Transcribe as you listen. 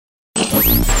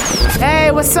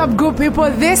Hey, what's up, good people?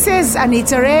 This is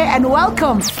Anita Ray, and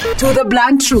welcome to The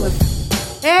Blunt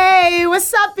Truth. Hey,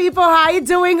 what's up, people? How you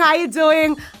doing?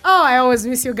 Oh, I always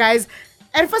miss you guys.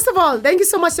 And first of all, thank you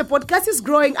so much. The podcast is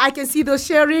growing. I can see those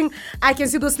sharing. I can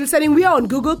see those listening. We are on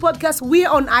Google Podcasts. We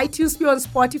are on iTunes. We are on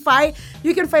Spotify.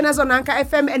 You can find us on Anchor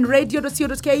FM and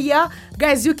radio.co.ke. Yeah,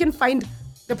 guys, you can find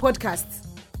the podcast.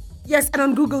 Yes, and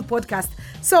on Google Podcast.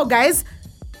 So, guys,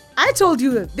 I told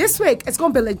you this week it's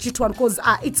going to be a legit one because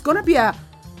it's going to be a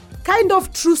kind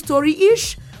of true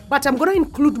story-ish, but I'm going to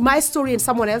include my story and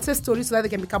someone else's story so that they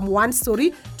can become one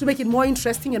story to make it more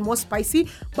interesting and more spicy.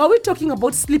 But we're talking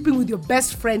about sleeping with your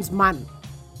best friend's man.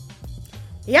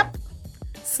 Yep.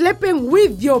 Sleeping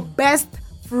with your best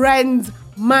friend's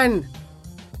man.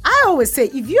 I always say,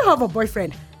 if you have a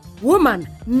boyfriend, woman,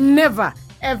 never,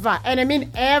 ever, and I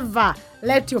mean ever,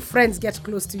 let your friends get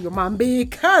close to your man,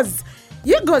 because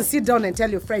you're going to sit down and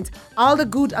tell your friends all the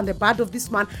good and the bad of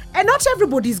this man. And not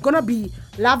everybody is going to be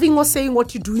loving or saying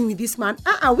what you're doing with this man.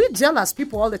 We're jealous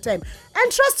people all the time.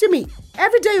 And trust you me,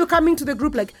 every day you're coming to the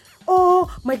group like,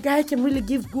 oh, my guy can really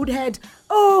give good head.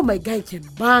 Oh, my guy can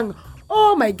bang.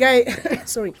 Oh, my guy,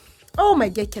 sorry. Oh, my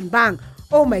guy can bang.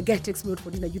 Oh, my guy takes me out for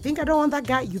dinner. You think I don't want that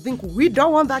guy? You think we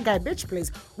don't want that guy? Bitch,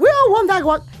 please. We all want that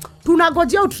one.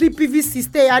 Tunagojea utrip hivi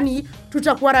sister, yani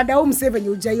tutakuwa rada umse venye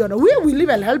ujaiona. We will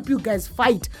even help you guys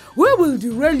fight. We will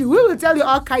derail you. We will tell you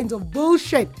all kinds of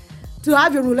bullshit to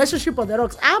have your relationship on the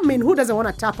rocks. I mean, who doesn't want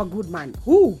to tap a good man?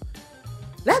 Who?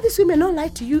 Let these women not lie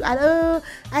to you. I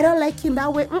don't like him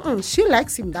that way. She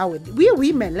likes him that way. We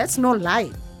women, let's not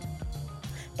lie.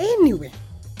 Anyway,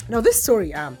 now this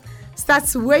story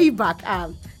starts way back.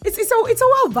 It's a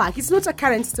while back. It's not a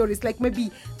current story. It's like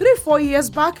maybe 3-4 years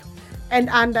back. And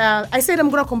I said I'm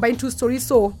going to combine two stories,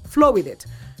 so flow with it.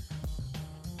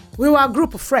 We were a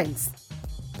group of friends.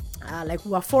 Like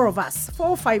we were 4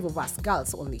 or 5 of us,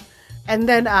 girls only. And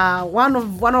then one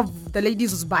of the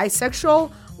ladies was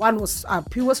bisexual. One was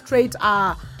pure straight.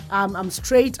 I'm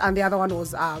straight, and the other one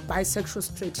was bisexual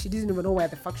straight. She didn't even know where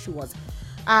the fuck she was.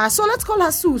 So let's call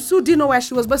her Sue. Sue didn't know where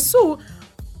she was, but Sue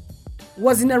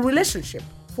was in a relationship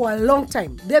for a long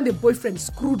time. Then the boyfriend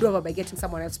screwed over by getting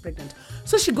someone else pregnant.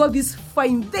 So she got this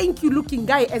fine, thank you looking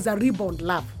guy as a rebound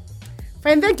love.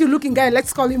 Fine, thank you looking guy,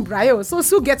 let's call him Brian. So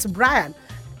Sue gets Brian.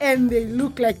 And they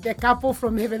look like the couple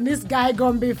from heaven. This guy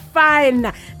gonna be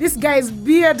fine. This guy is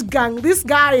beard gang. This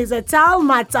guy is a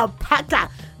Talmata Paka.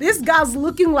 This guy's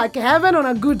looking like heaven on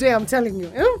a good day, I'm telling you.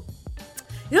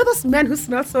 You know those men who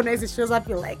smell so nice, it shows up,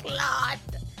 you're like, Lord.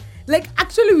 Like,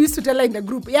 actually, we used to tell her in the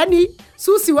group, yani,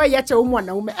 susi wa yacha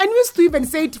umwanaume. And we used to even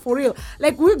say it for real.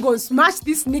 Like, we're going to smash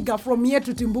this nigga from here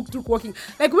to Timbuktu walking.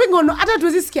 Like, we're going to, I don't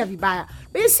know, this scary buyer.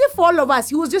 But you see, for all of us,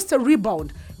 he was just a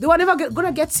rebound. They were never going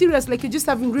to get serious, like you're just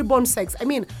having rebound sex. I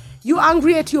mean, you're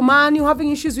angry at your man, you're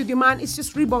having issues with your man, it's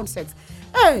just rebound sex.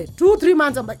 Hey, 2-3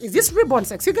 months, I'm like, is this rebound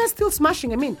sex? You guys still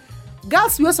smashing? I mean,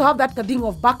 girls, we also have that thing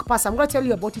of back pass. I'm going to tell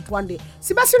you about it one day.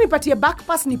 Sebastian nipati back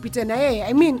pass nipite na yeye.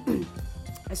 I mean,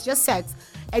 it's just sex.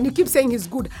 And you keep saying he's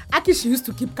good. Aki, she used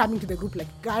to keep coming to the group like,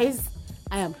 guys,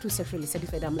 I am too sexually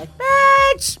satisfied. I'm like,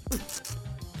 bitch,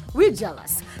 we're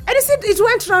jealous. And you see, it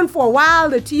went around for a while,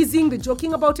 the teasing, the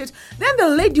joking about it. Then the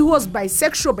lady who was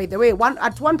bisexual, by the way,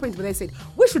 at one point when they said,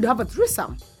 we should have a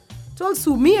threesome. Told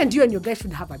Sue, me and you and your guy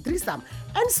should have a threesome.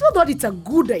 And Sue thought it's a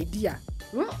good idea.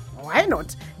 Why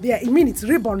not? I mean, it's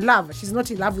rebound love. She's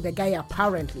not in love with the guy,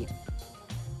 apparently.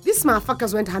 These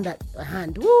motherfuckers went hand at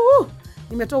hand. Woo!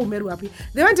 They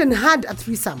went and had a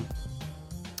threesome.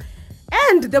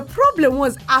 And the problem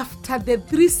was, after the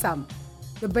threesome,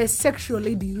 the bisexual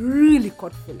lady really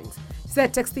caught feelings. She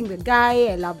started texting the guy,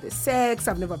 I love the sex,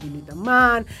 I've never been with a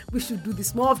man, we should do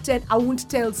this more often, I won't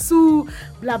tell Sue,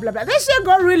 blah, blah, blah. Then she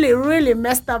got really, really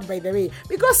messed up, by the way,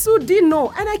 because Sue didn't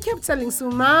know. And I kept telling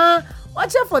Sue, ma,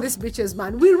 watch out for these bitches,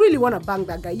 man. We really want to bang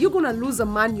that guy. You're going to lose a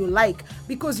man you like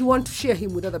because you want to share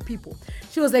him with other people.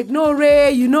 She was like, no, Ray,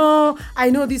 I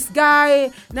know this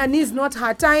guy. Nani's not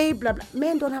her type, blah, blah.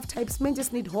 Men don't have types. Men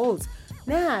just need holes.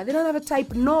 Nah, they don't have a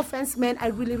type. No offense, man. I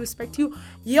really respect you.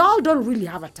 Y'all don't really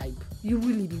have a type. You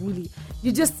really,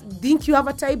 you just think you have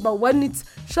a type, but when it's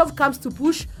shove comes to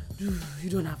push, you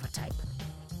don't have a type.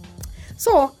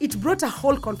 So it brought a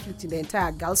whole conflict in the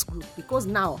entire girls group because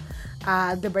now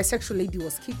the bisexual lady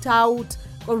was kicked out,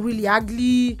 got really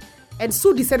ugly, and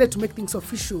Sue decided to make things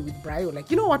official with Brian.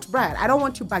 Like, you know what, Brian? I don't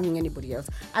want you banging anybody else.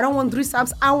 I don't want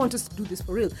threesomes. I want us to do this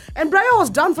for real. And Brian was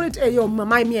down for it. Hey, yo,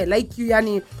 mama, me, I like you,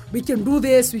 Yani. We can do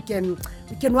this. We can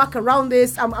work around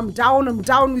this. I'm down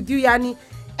with you, Yani.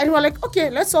 And we're like, okay,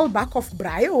 let's all back off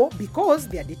Brian because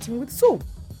they are dating with Sue.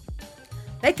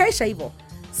 Like Aisha Ivo.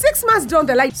 6 months down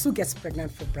the line, Sue gets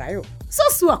pregnant for Brayo. So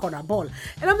Sue on a ball.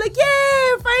 And I'm like,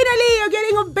 yay, finally, you're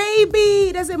getting a baby.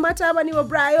 It doesn't matter when you're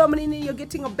Brayo, you're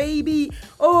getting a baby.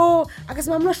 Oh, I guess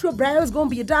I'm not sure Brayo is going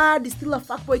to be a dad. He's still a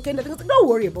fuckboy kind of thing. I was like, don't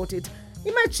worry about it.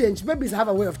 He might change. Babies have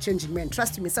a way of changing, men.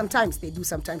 Trust me, sometimes they do,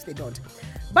 sometimes they don't.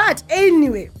 But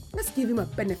anyway, let's give him a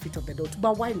benefit of the doubt.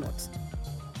 But why not?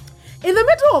 In the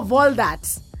middle of all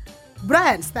that,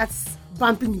 Brian starts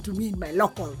bumping into me in my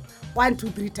local 1, 2,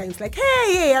 3 times, like,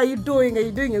 hey, how you doing? Are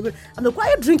you doing? You're good. I'm like, why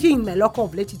are you drinking in my locker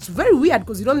of late? It's very weird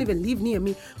because you don't even live near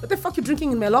me. What the fuck are you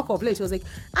drinking in my locker of late? He was like,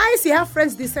 I see, I have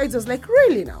friends this side. I was like,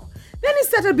 really now? Then he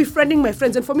started befriending my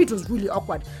friends, and for me, it was really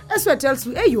awkward. That's why I tell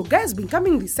you, hey, your guys been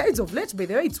coming these sides of late, by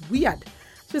the way, it's weird.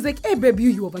 She was like, hey, baby,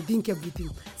 you overthink everything.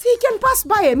 See, he can pass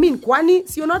by. I mean, Kwani,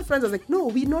 so you're not friends. I was like, no,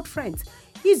 we're not friends.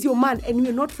 He's your man, and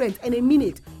we're not friends. And I mean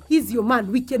it. He's your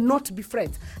man. We cannot be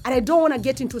friends. And I don't want to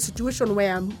get into a situation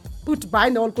where I'm put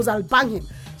behind the wall because I'll bang him.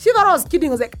 She thought I was kidding.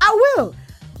 I was like, I will.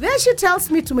 Then she tells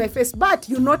me to my face, but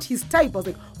you're not his type. I was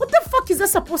like, what the fuck is that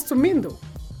supposed to mean, though?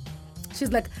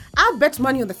 She's like, I'll bet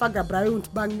money on the fact that Brian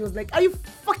won't bang me. I was like, are you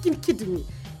fucking kidding me?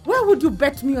 Why would you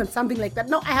bet me on something like that?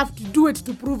 Now I have to do it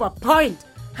to prove a point.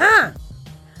 Huh?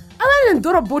 I went and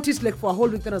thought about it like for a whole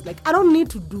week. Then I was like, I don't need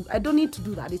to do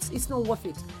that. It's not worth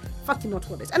it. Fucking not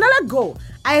worth it. And I let go.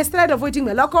 I started avoiding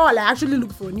my local. I actually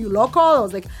looked for a new local. I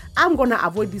was like, I'm gonna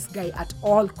avoid this guy at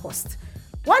all costs.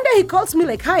 One day he calls me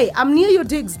like, hi, I'm near your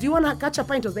digs. Do you wanna catch a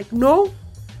pint? I was like, no.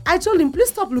 I told him, please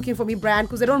stop looking for me, Brian,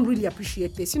 because I don't really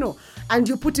appreciate this, and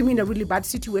you're putting me in a really bad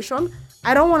situation.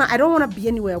 I don't wanna be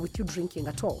anywhere with you drinking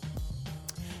at all.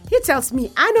 He tells me,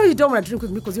 I know you don't want to drink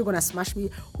with me because you're going to smash me.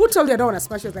 Who told you I don't want to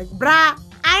smash you? I was like, brah,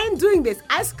 I ain't doing this.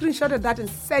 I screenshotted that and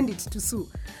sent it to Sue.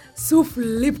 Sue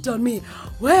flipped on me.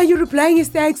 Why are you replying his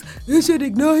text? You should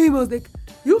ignore him. I was like,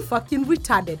 you fucking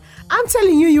retarded. I'm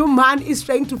telling you, your man is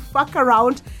trying to fuck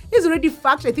around. He's already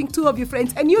fucked, I think, 2 of your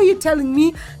friends. And you're here telling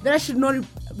me that I should not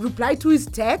reply to his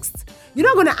text? You're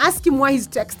not going to ask him why he's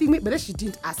texting me? But then she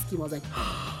didn't ask him. I was like,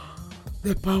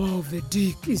 the power of the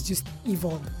dick is just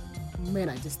evil. Men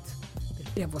are just the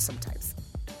devil sometimes.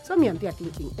 So me, I'm there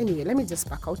thinking, anyway, let me just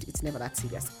back out. It's never that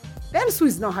serious. Then Sue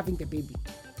is now having the baby.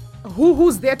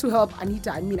 Who's there to help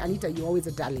Anita? I mean, Anita, you're always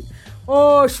a darling.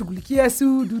 Oh, Shugulikia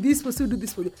Sue, do this for Sue, do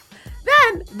this for you.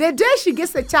 Then, the day she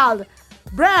gets the child,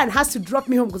 Brian has to drop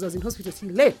me home because I was in hospital till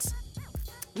late.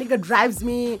 Nigga drives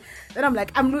me. Then I'm like,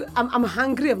 I'm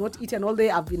hungry. I've not eaten all day.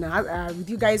 I've been with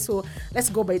you guys, so let's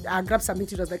go grab something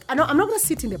to do. I was like, I'm not gonna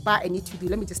sit in the bar and eat with you.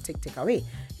 Let me just take away.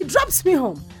 He drops me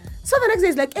home. So the next day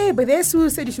he's like, hey, but there Sue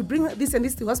said you should bring this and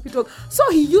this to hospital. So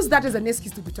he used that as an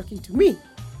excuse to be talking to me.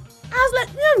 I was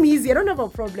like, yeah, I'm easy. I don't have a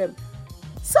problem.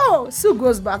 So Sue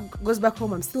goes back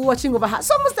home. I'm still watching over her.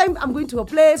 So most time I'm going to her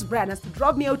place. Brian has to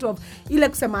drop me out of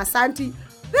Ilexema Santi.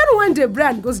 Then one day,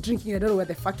 Brian goes drinking. I don't know where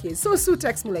the fuck he is. So Sue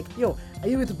texts me like, yo, are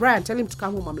you with Brian? Tell him to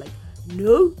come home. I'm like,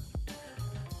 no.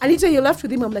 Anita, you left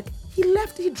with him? I'm like, he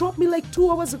left. He dropped me like 2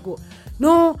 hours ago.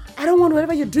 No, I don't want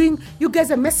whatever you're doing. You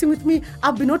guys are messing with me.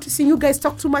 I've been noticing you guys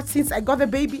talk too much since I got the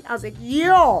baby. I was like,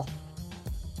 yo.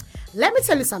 Let me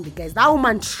tell you something, guys. That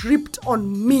woman tripped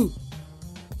on me.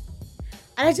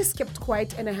 And I just kept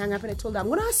quiet and I hung up and I told her, I'm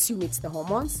going to assume it's the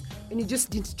hormones. And you just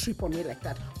didn't trip on me like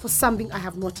that for something I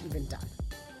have not even done.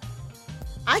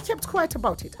 I kept quiet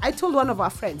about it. I told one of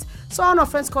our friends. So one of our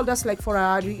friends called us like for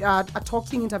a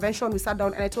talking intervention. We sat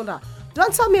down and I told her,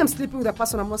 don't tell me I'm sleeping with a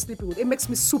person I'm not sleeping with. It makes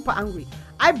me super angry.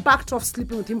 I backed off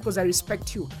sleeping with him because I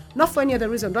respect you. Not for any other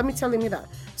reason. Don't be telling me that.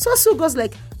 So Sue goes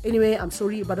like, anyway, I'm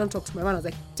sorry, but don't talk to my man. I was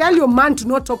like, tell your man to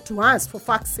not talk to us for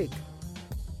fuck's sake.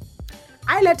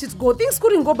 I let it go. Things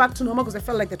couldn't go back to normal because I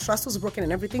felt like the trust was broken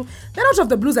and everything. Then out of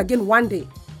the blues again one day,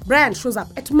 Brian shows up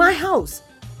at my house.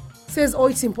 Says, oh,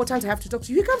 it's important, I have to talk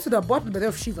to you. He comes with a bottle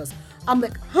of Shivas. I'm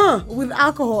like, with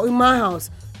alcohol in my house.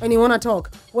 And you want to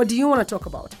talk? What do you want to talk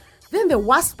about? Then the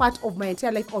worst part of my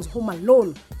entire life, I was home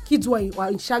alone. Kids were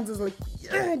in shags. I was like,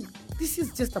 yeah, this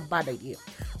is just a bad idea.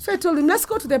 So I told him, let's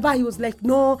go to the bar. He was like,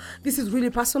 no, this is really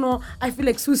personal. I feel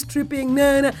like Sue's tripping.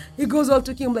 Nah. He goes all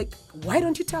talking. I'm like, why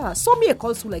don't you tell her? So me a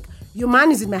call Sue like, your man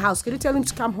is in my house. Can you tell him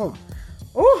to come home?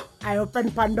 Oh, I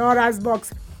opened Pandora's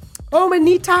box. Oh,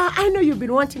 Anita, I know you've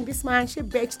been wanting this man. She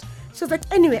bitched. She was like,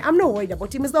 anyway, I'm not worried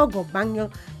about him. He's not going to bang you.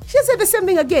 She said the same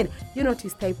thing again. You're not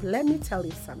his type. Let me tell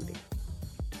you something.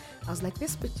 I was like,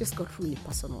 this bitch just got really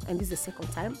personal. And this is the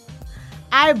second time.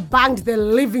 I banged the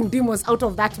living demons out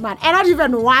of that man. And not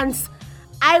even once.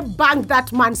 I banged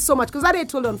that man so much. Because that day I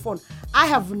told her on phone, I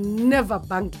have never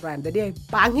banged Brian. The day I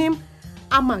bang him,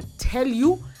 I'ma tell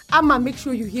you. I'ma make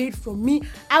sure you hear it from me.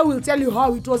 I will tell you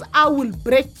how it was. I will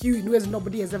break you in ways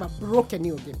nobody has ever broken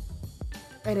you again.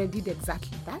 And I did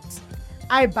exactly that.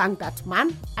 I banged that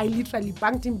man. I literally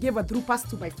banged him, gave a through pass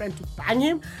to my friend to bang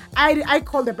him. I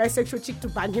called the bisexual chick to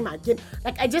bang him again.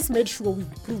 Like, I just made sure we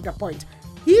proved the point.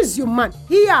 He's your man.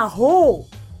 He a hoe.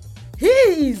 He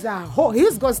is a hoe.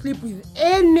 He's going to sleep with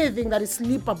anything that is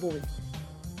sleepable with.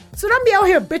 So don't be out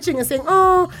here bitching and saying,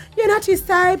 oh, you're not his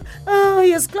type. Oh,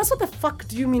 he has class. What the fuck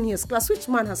do you mean he has class? Which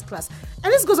man has class?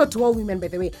 And this goes out to all women, by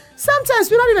the way. Sometimes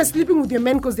we're not even sleeping with your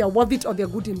men because they're worth it or they're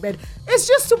good in bed. It's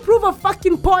just to prove a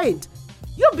fucking point.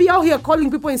 You'll be out here calling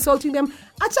people, insulting them.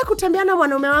 Acha kutembeana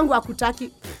mwanaume wangu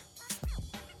akutaki.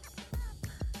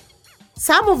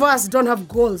 Some of us don't have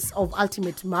goals of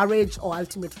ultimate marriage or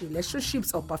ultimate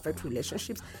relationships or perfect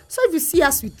relationships. So if you see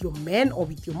us with your men or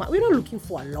with your man, we're not looking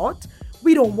for a lot.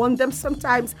 We don't want them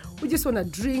sometimes. We just want to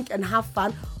drink and have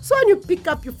fun. So when you pick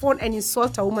up your phone and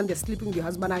insult a woman, they're sleeping with your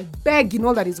husband, I beg in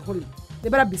all that is holy, they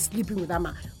better be sleeping with that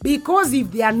man. Because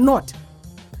if they are not,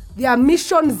 their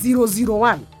mission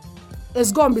 001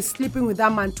 is going to be sleeping with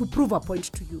that man to prove a point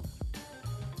to you.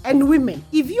 And women,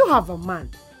 if you have a man,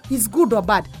 he's good or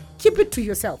bad, keep it to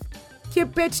yourself.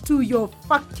 Keep it to your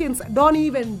fucking... Don't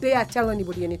even dare tell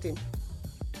anybody anything.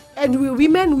 And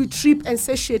women, we trip and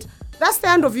say shit. That's the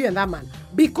end of you and that man.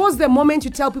 Because the moment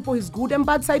you tell people his good and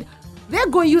bad side, they're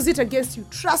going to use it against you.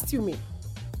 Trust you me.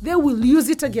 They will use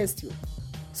it against you.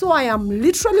 So I am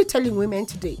literally telling women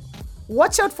today,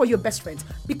 watch out for your best friends.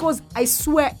 Because I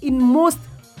swear, in most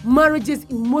marriages,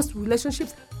 in most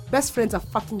relationships, best friends are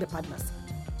fucking the partners.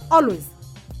 Always.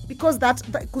 Because that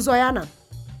kuzoyana.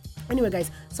 Anyway,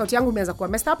 guys, sauti yangu imeanza kuwa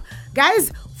messed up.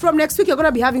 Guys, from next week, you're going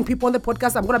to be having people on the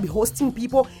podcast. I'm going to be hosting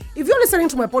people. If you're listening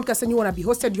to my podcast and you want to be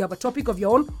hosted, you have a topic of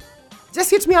your own, just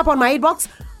hit me up on my inbox,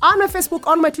 on my Facebook,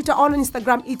 on my Twitter, on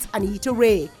Instagram. It's Anita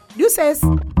Ray. Deuces.